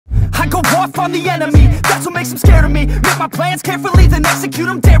I go off on the enemy, that's what makes them scared of me. Make my plans carefully, then execute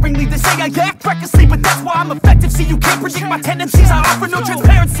them daringly. They say I act recklessly, but that's why I'm effective. See, you can't predict my tendencies, I offer no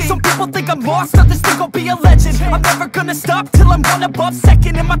transparency. Some people think I'm lost, others think I'll be a legend. I'm never gonna stop till I'm one above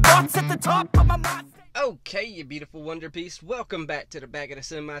second, and my thoughts at the top of my mind. Okay, you beautiful Wonderbeasts, welcome back to the back of the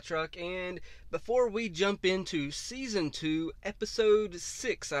semi-truck, and before we jump into Season 2, Episode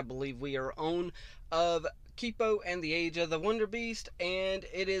 6, I believe we are on, of Kipo and the Age of the Wonderbeast, and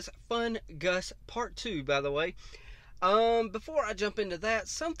it is Fun Gus Part 2, by the way. Before I jump into that,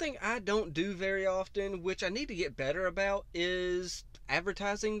 something I don't do very often, which I need to get better about, is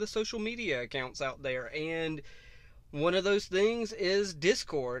advertising the social media accounts out there, and one of those things is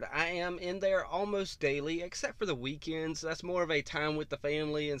Discord. I am in there almost daily, except for the weekends. That's more of a time with the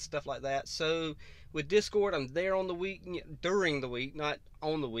family and stuff like that. So with Discord, I'm there on the week, during the week, not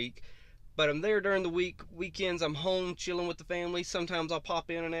on the week. But I'm there during the week. Weekends, I'm home chilling with the family. Sometimes I'll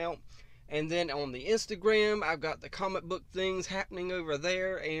pop in and out. And then on the Instagram, I've got the comic book things happening over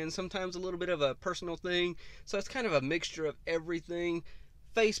there. And sometimes a little bit of a personal thing. So it's kind of a mixture of everything.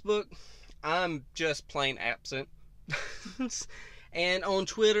 Facebook, I'm just plain absent. And on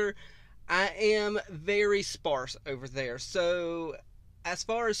Twitter, I am very sparse over there. So as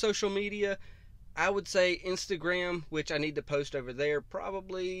far as social media, I would say Instagram, which I need to post over there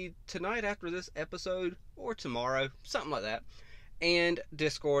probably tonight after this episode or tomorrow, something like that. And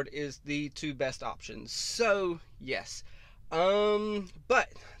Discord is the two best options. So yes, but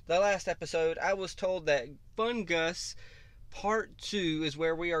the last episode I was told that Fun Gus Part 2 is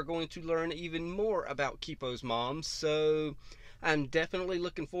where we are going to learn even more about Kipo's mom, so I'm definitely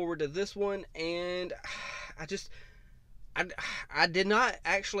looking forward to this one. And I did not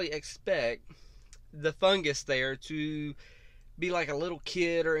actually expect the fungus there to be like a little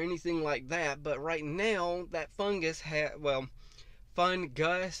kid or anything like that, but right now that fungus Fun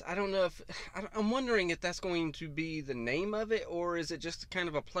Gus, I don't know if, I'm wondering if that's going to be the name of it, or is it just kind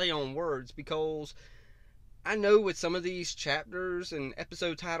of a play on words, because I know with some of these chapters and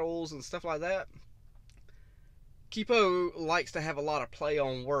episode titles and stuff like that, Kipo likes to have a lot of play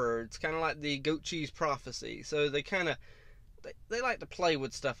on words, kind of like the goat cheese prophecy. So they kind of, they like to play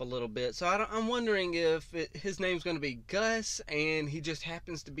with stuff a little bit. So I'm wondering if his name's going to be Gus and he just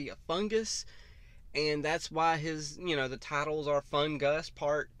happens to be a fungus. And that's why his, the titles are Fun Gus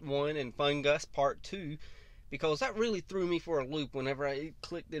Part 1 and Fun Gus Part 2. Because that really threw me for a loop whenever it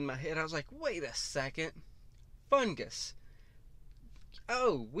clicked in my head. I was like, wait a second. Fungus.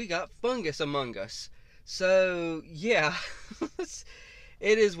 Oh, we got fungus among us. So, yeah.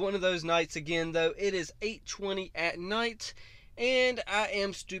 It is one of those nights again, though. It is 8:20 at night, and I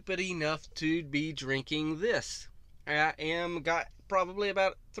am stupid enough to be drinking this. I got probably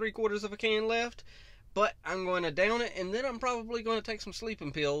about 3/4 of a can left, but I'm going to down it, and then I'm probably going to take some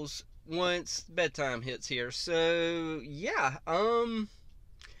sleeping pills once bedtime hits here. So, yeah, I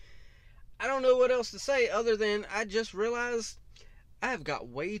don't know what else to say other than I just realized I've got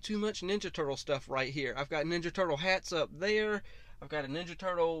way too much Ninja Turtle stuff right here. I've got Ninja Turtle hats up there. I've got a Ninja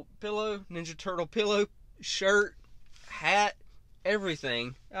Turtle pillow, shirt, hat,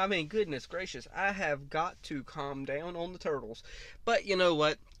 everything. I mean, goodness gracious, I have got to calm down on the turtles. But you know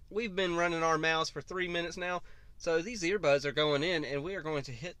what? We've been running our mouths for 3 minutes now, so these earbuds are going in, and we are going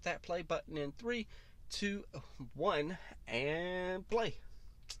to hit that play button in 3, 2, 1, and play.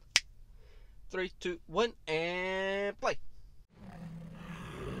 3, 2, 1, and play.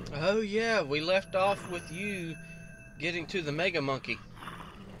 Oh yeah, we left off with you getting to the Mega Monkey.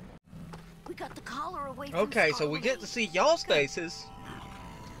 We got the collar away from Okay, so we get to see y'all's faces.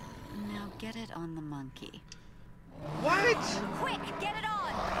 Now get it on the monkey. What? Quick, get it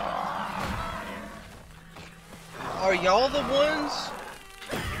on! Are y'all the ones?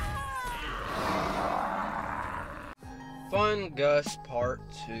 Fun Gus Part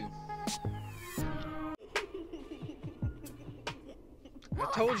 2. I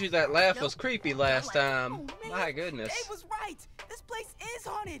told you that laugh was creepy last time. Oh, My goodness. Dave was right. This place is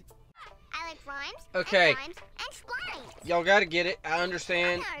haunted. I like rhymes. Okay. And rhymes and slimes. Y'all gotta get it. I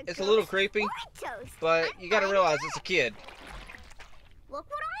understand. I'm not It's a little ghost creepy, or a toast. but I'm you gotta Fun realize Gus. it's a kid. Look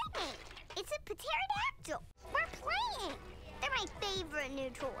what I made. It's a pterodactyl. We're playing. They're my favorite new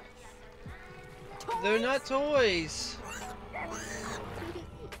toys. They're not toys.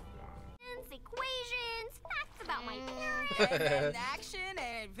 Equations, facts about my parents. And then action and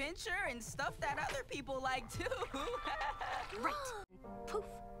adventure and stuff that other people like too. Right. Poof.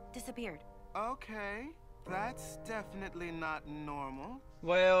 Disappeared. Okay, that's definitely not normal.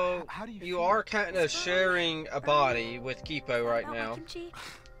 Well, How do you you feel? are kind of sharing a body with Kipo right now. Kimchi?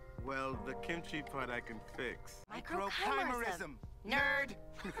 Well, the kimchi part I can fix. Microchimerism. Nerd.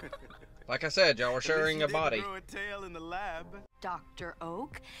 Like I said, y'all were sharing a body. Grow a tail in the lab. Dr.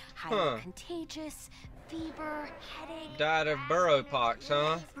 Oak, highly contagious, fever, headache. Died of burrowpox,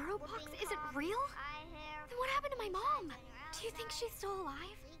 huh? Burrowpox isn't real? Then what happened to my mom? Do you think she's still alive?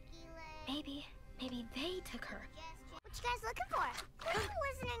 Maybe they took her. What you guys looking for? Were you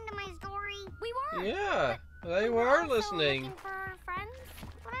listening to my story? We were. Yeah, they were Also listening. looking for friends,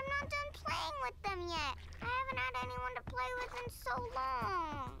 but I'm not done playing with them yet. I haven't had anyone to play with in so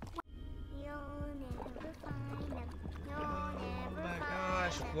long. You'll never find them. You'll never Oh my find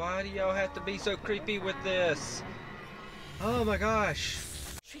gosh, them. why do y'all have to be so creepy with this? Oh my gosh.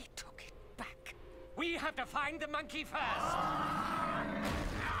 She took it back. We have to find the monkey first.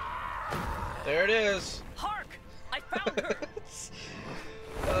 There it is. Hark! I found her.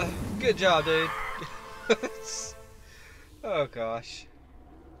 Good job, dude. Oh gosh.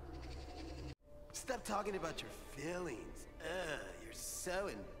 Stop talking about your feelings. You're so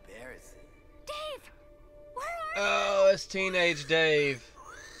embarrassing. Dave! Where are Oh, it's teenage Dave.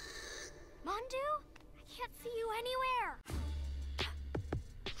 you? Mondu? I can't see you anywhere.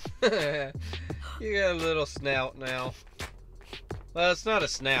 You got a little snout now. Well, it's not a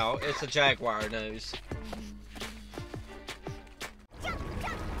snout, it's a jaguar nose. There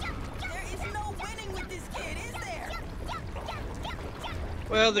is no winning with this kid, is there?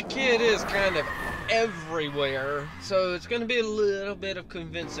 Well, the kid is kind of everywhere, so it's going to be a little bit of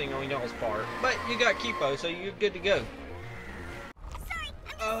convincing on y'all's part. But you got Kipo, so you're good to go.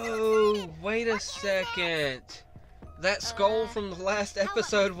 Oh, wait a second. That skull from the last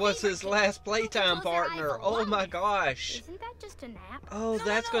episode was his last playtime partner. Oh my gosh. Isn't that just a nap? Oh, No,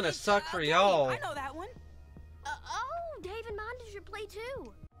 that's no, going to it's suck for okay. y'all. I know that one. Oh, Dave and Mondu should play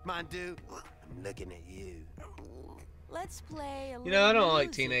too. Mondu, I'm looking at you. Let's play a You know, I don't little like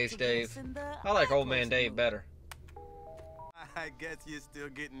music Teenage to get Dave. us in the I like Old Man eyeballs Dave mood. better. I guess you're still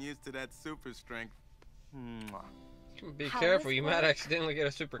getting used to that super strength. Mwah. Be How careful, does you it might work? accidentally get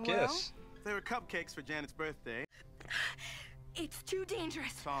a super Well? kiss. They were cupcakes for Janet's birthday. It's too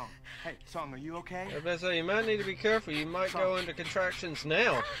dangerous. Song. Hey, Song, are you okay? I was about to say, you might need to be careful. You might go into contractions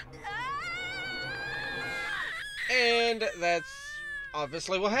now. And that's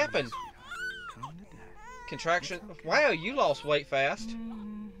obviously what happened. Contraction. Wow, you lost weight fast.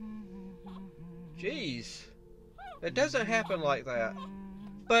 Jeez. It doesn't happen like that.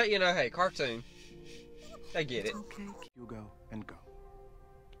 But, you know, hey, cartoon. I get it. Okay, Hugo, and go.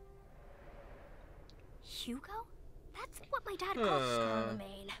 Hugo? That's what my dad calls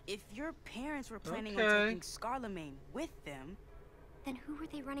Scarlemagne. If your parents were planning Okay. on taking Scarlemagne with them, Then who were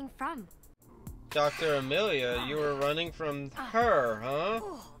they running from? Dr. Amelia, you were running from her, huh?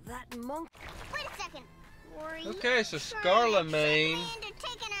 Oh, that monk. Wait a second. Were you Okay, so trying to Scarlemagne trick me into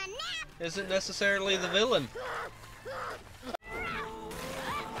taking a nap? isn't necessarily the villain.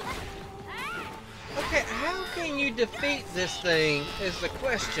 Okay, how can you defeat this thing is the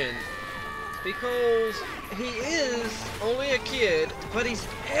question. Because he is only a kid, but he's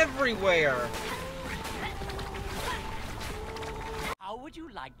everywhere. How would you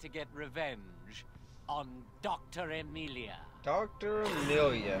like to get revenge on Dr. Amelia? Dr.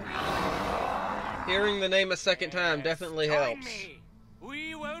 Amelia. Hearing the name a second time definitely Join helps. me.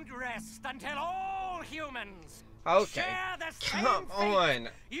 We won't rest until all humans Okay. share the same Come fate on.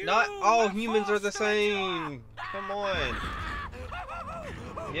 you Not all were humans are the forced to endure. same. Come on.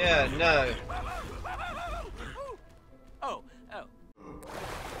 Yeah, no. Oh.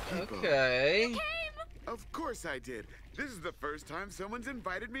 Okay. Of course I did. This is the first time someone's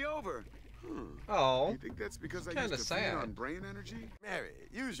invited me over. Oh. You think that's because I Kinda used to feed sad. on brain energy? Mary,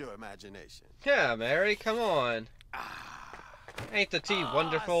 use your imagination. Yeah, Mary, come on. Ain't the tea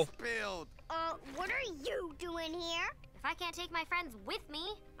wonderful? Spilled. What are you doing here? If I can't take my friends with me,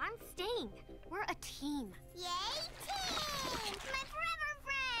 I'm staying. We're a team. Yay, teams! My forever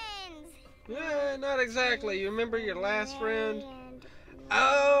friends! Yeah, not exactly. You remember your last friend? And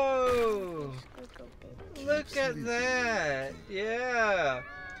Oh! Squiggle Big. Look at that. Yeah.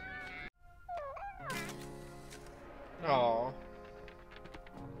 Aw.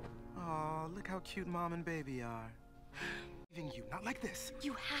 Oh, look how cute Mom and Baby are. Leaving you, not like this.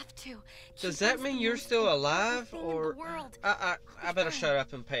 You have to. Does Kipo's that the mean you're most still important alive, thing in or the world. I better shut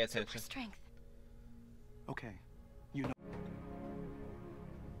up and pay Super attention. strength. Okay, you know.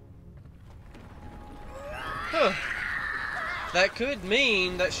 Huh. That could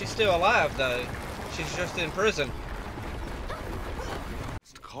mean that she's still alive, though. She's just in prison.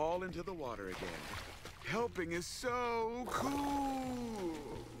 Just call into the water again. Helping is so cool.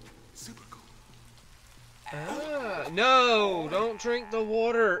 Super cool. Ah, no, don't drink the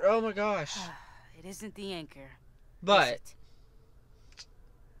water. Oh my gosh. it isn't the anchor. But is it?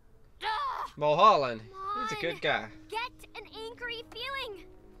 Mulholland. He's a good guy. Get an angry feeling.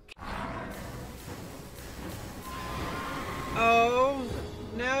 Oh,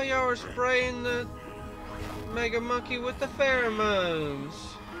 now y'all are spraying the Mega Monkey with the pheromones.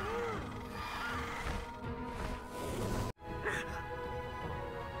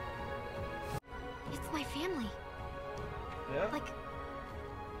 It's my family. Yeah. Like,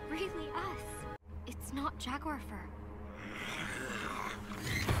 really us. It's not jaguar fur.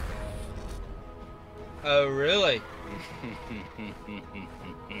 Oh, really?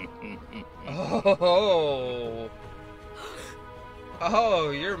 Oh.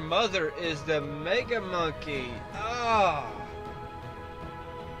 Oh, your mother is the Mega Monkey. Ah.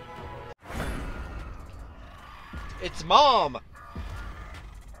 It's Mom.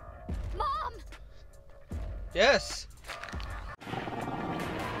 Mom! Yes.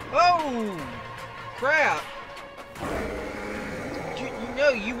 Oh, crap. You know,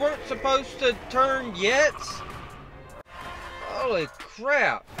 you weren't supposed to turn yet. Holy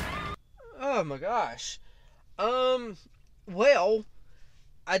crap. Oh my gosh. Well,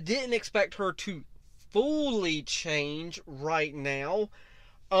 I didn't expect her to fully change right now.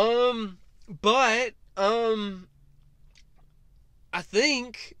 But,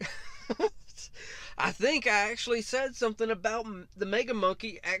 I think I actually said something about the Mega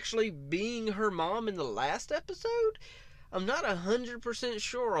Monkey actually being her mom in the last episode. I'm not 100%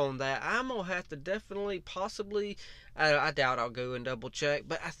 sure on that. I'm gonna have to definitely, possibly, I doubt I'll go and double check,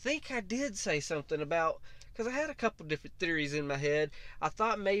 but I think I did say something about, because I had a couple different theories in my head. I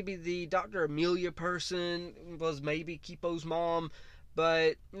thought maybe the Dr. Amelia person was maybe Kipo's mom,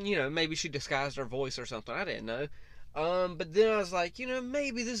 but, you know, maybe she disguised her voice or something. I didn't know. But then I was like, you know,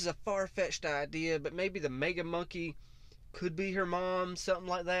 maybe this is a far-fetched idea, but maybe the Mega Monkey could be her mom, something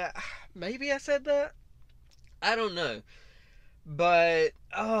like that. Maybe I said that? I don't know. But,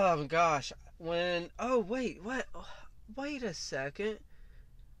 oh gosh, oh wait, what? Wait a second.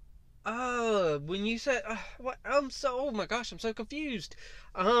 Oh, when you said, what? Oh my gosh, I'm so confused.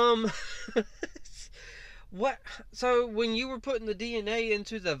 What? So when you were putting the DNA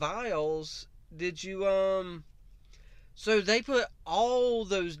into the vials, did you, so they put all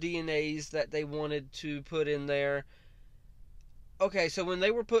those DNAs that they wanted to put in there. Okay, so when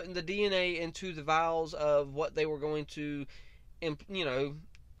they were putting the DNA into the vials of what they were going to, you know,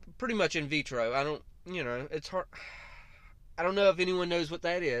 pretty much in vitro. I don't, you know, it's hard. I don't know if anyone knows what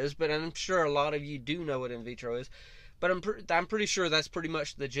that is, but I'm sure a lot of you do know what in vitro is. But I'm pretty sure that's pretty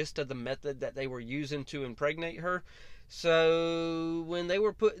much the gist of the method that they were using to impregnate her. So when they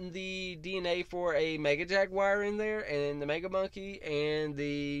were putting the DNA for a Mega Jaguar in there, and the Mega Monkey, and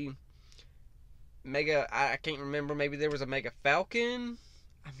the Mega, I can't remember, maybe there was a Mega Falcon.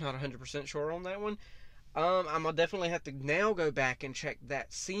 I'm not 100% sure on that one. I'm gonna definitely have to now go back and check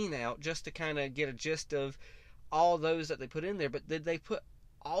that scene out just to kind of get a gist of all those that they put in there. But did they put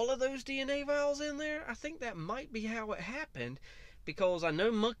all of those DNA vials in there? I think that might be how it happened, because I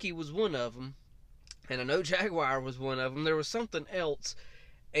know Monkey was one of them, and I know Jaguar was one of them. There was something else,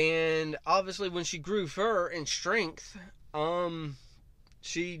 and obviously when she grew fur and strength,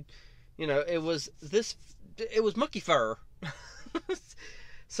 she, you know, it was monkey fur.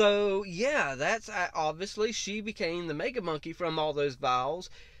 So yeah, that's obviously she became the Mega Monkey from all those vials.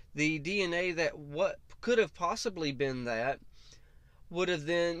 The DNA that what could have possibly been that would have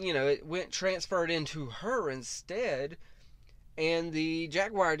then, you know, it went transferred into her instead, and the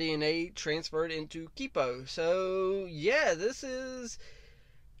Jaguar DNA transferred into Kipo. So yeah, this is,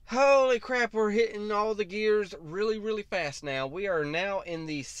 holy crap, we're hitting all the gears really, really fast now. We are now in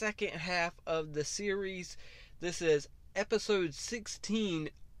the second half of the series. This is episode 16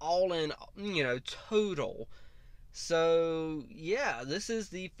 all in, you know, total. So yeah, this is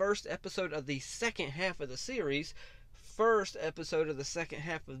the first episode of the second half of the series, first episode of the second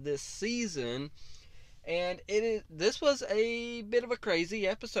half of this season, and this was a bit of a crazy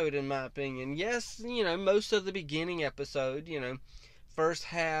episode in my opinion. Yes, you know, most of the beginning episode, you know, first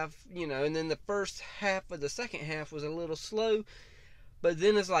half, you know, and then the first half of the second half was a little slow. But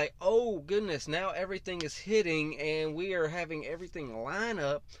then it's like, oh goodness, now everything is hitting and we are having everything line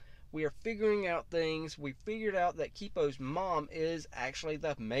up. We are figuring out things. We figured out that Kipo's mom is actually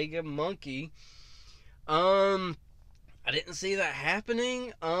the Mega Monkey. I didn't see that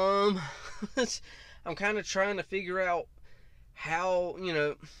happening. I'm kind of trying to figure out how, you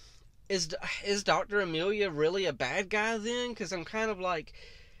know, is Dr. Amelia really a bad guy then? Because I'm kind of like,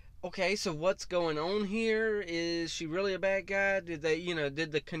 okay, so what's going on here? Is she really a bad guy? Did they, you know,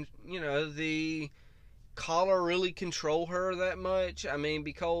 did the collar really control her that much? I mean,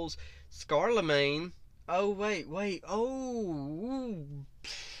 because Scarlemagne,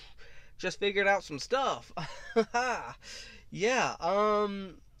 just figured out some stuff. Yeah,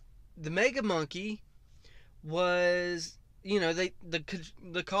 the Mega Monkey was, you know,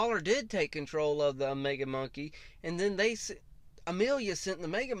 the caller did take control of the Mega Monkey, and then Amelia sent the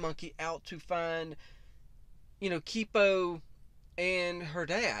Mega Monkey out to find, you know, Kipo and her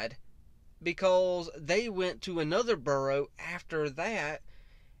dad, because they went to another burrow after that,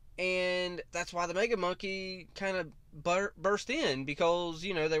 and that's why the Mega Monkey kind of burst in, because,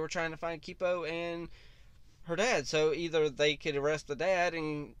 you know, they were trying to find Kipo and her dad. So either they could arrest the dad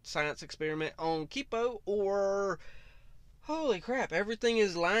and science experiment on Kipo, or holy crap, everything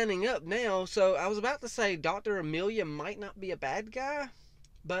is lining up now. So I was about to say Dr. Amelia might not be a bad guy,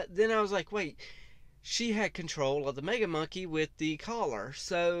 but then I was like, wait, she had control of the Mega Monkey with the collar,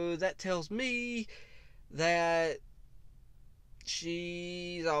 so that tells me that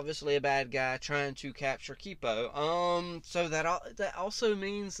she's obviously a bad guy trying to capture Kipo. So that also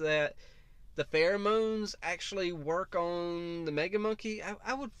means that the pheromones actually work on the Mega Monkey.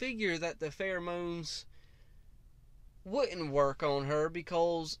 I would figure that the pheromones wouldn't work on her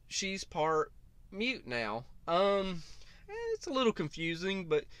because she's part mute now. It's a little confusing,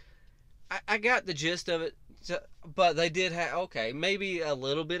 but I got the gist of it. But they did have, okay, maybe a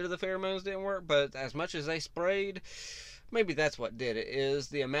little bit of the pheromones didn't work, but as much as they sprayed, maybe that's what did it, is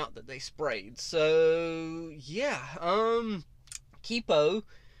the amount that they sprayed. So yeah, Kipo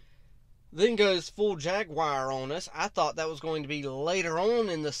then goes full Jaguar on us. I thought that was going to be later on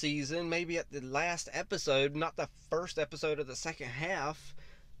in the season, maybe at the last episode, not the first episode of the second half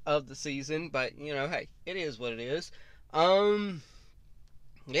of the season, but, you know, hey, it is what it is.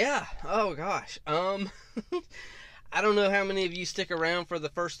 Yeah, oh gosh, I don't know how many of you stick around for the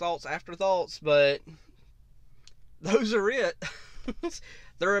first thoughts, afterthoughts, but those are it.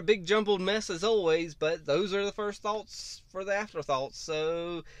 They're a big jumbled mess as always, but those are the first thoughts for the afterthoughts.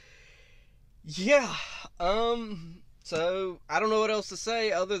 So yeah, so I don't know what else to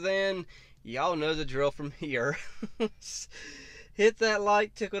say other than y'all know the drill from here. Hit that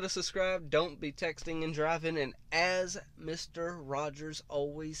like, tickle to subscribe, don't be texting and driving, and as Mr. Rogers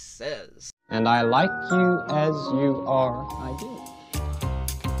always says, and I like you as you are, I do.